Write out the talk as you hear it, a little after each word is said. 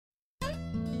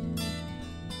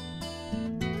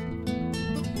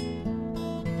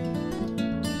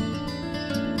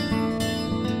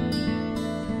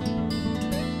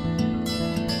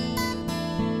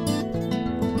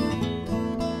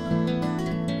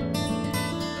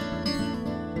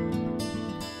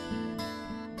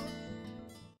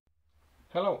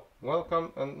Hello,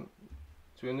 welcome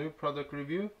to a new product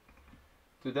review.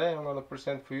 Today I'm going to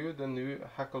present for you the new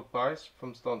hackle pliers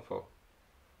from Stonfo.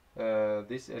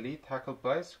 These Elite Hackle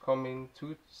pliers come in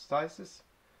two sizes,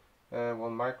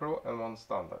 one micro and one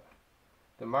standard.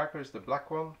 The micro is the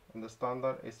black one and the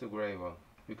standard is the gray one.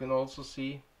 You can also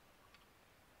see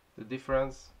the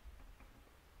difference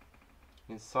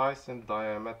in size and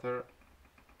diameter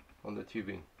on the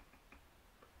tubing.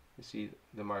 You see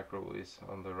the micro is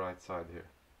on the right side here.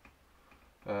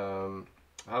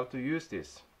 How to use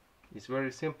this? It's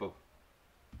very simple.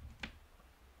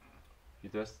 You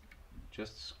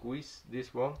just squeeze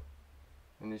this one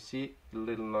and you see the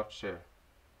little notch here.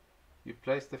 You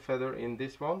place the feather in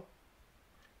this one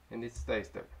and it stays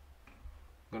there.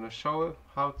 I'm gonna show you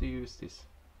how to use this.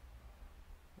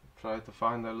 Try to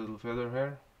find a little feather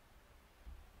here.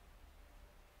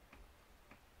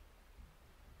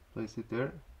 Place it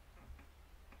there.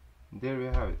 There you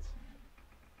have it.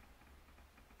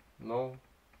 No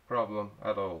problem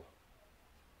at all.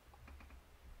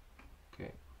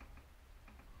 Okay.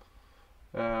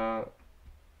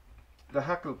 The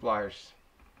hackle pliers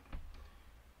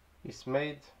is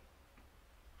made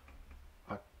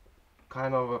a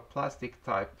kind of a plastic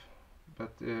type,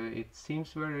 but it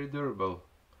seems very durable,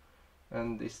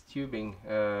 and this tubing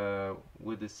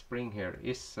with the spring here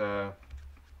is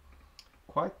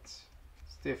quite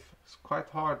stiff. It's quite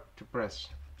hard to press.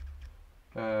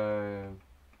 It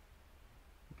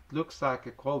looks like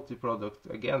a quality product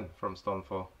again from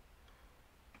Stonfo.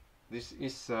 This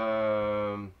is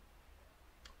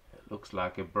looks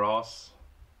like a brass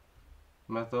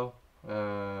metal,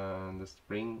 and the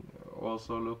spring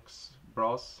also looks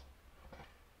brass.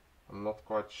 I'm not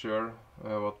quite sure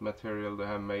what material they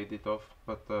have made it of,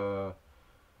 but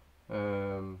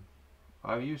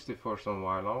I've used it for some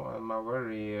while now and I'm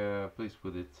very pleased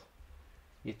with it.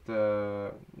 It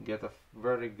get a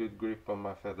very good grip on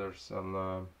my feathers,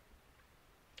 and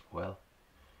well,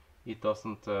 it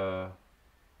doesn't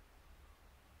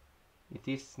it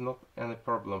is not any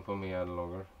problem for me any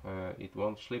longer. It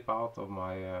won't slip out of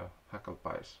my hackle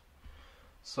pliers.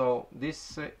 So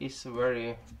this is a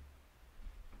very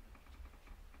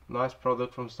nice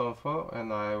product from Stonfo,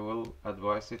 and I will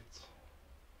advise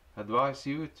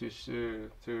you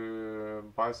to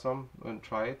buy some and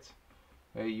try it.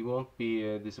 You won't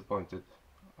be disappointed,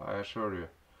 I assure you.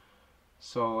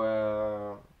 So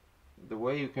the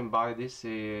way you can buy this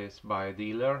is by a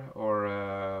dealer,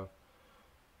 or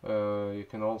you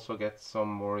can also get some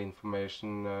more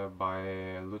information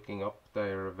by looking up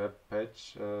their web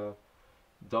page,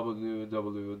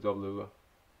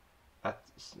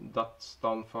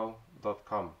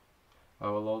 www.stonfo.com. I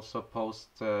will also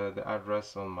post the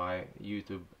address on my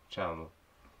YouTube channel.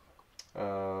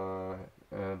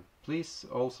 Please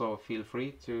also feel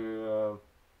free to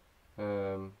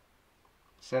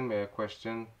send me a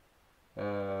question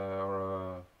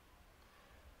or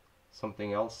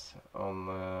something else on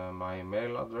my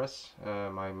mail address.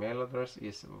 My mail address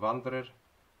is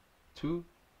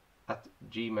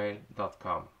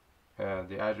vandrer2@gmail.com.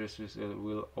 The address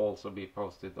will also be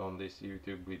posted on this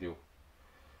YouTube video.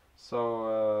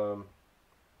 So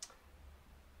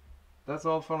that's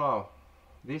all for now.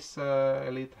 This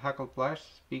Elite Hackle pliers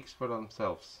speaks for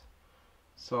themselves.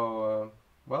 So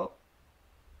well,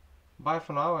 bye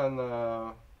for now, and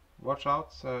watch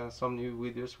out, some new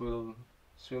videos will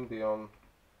soon be on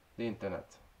the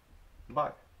internet.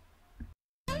 Bye.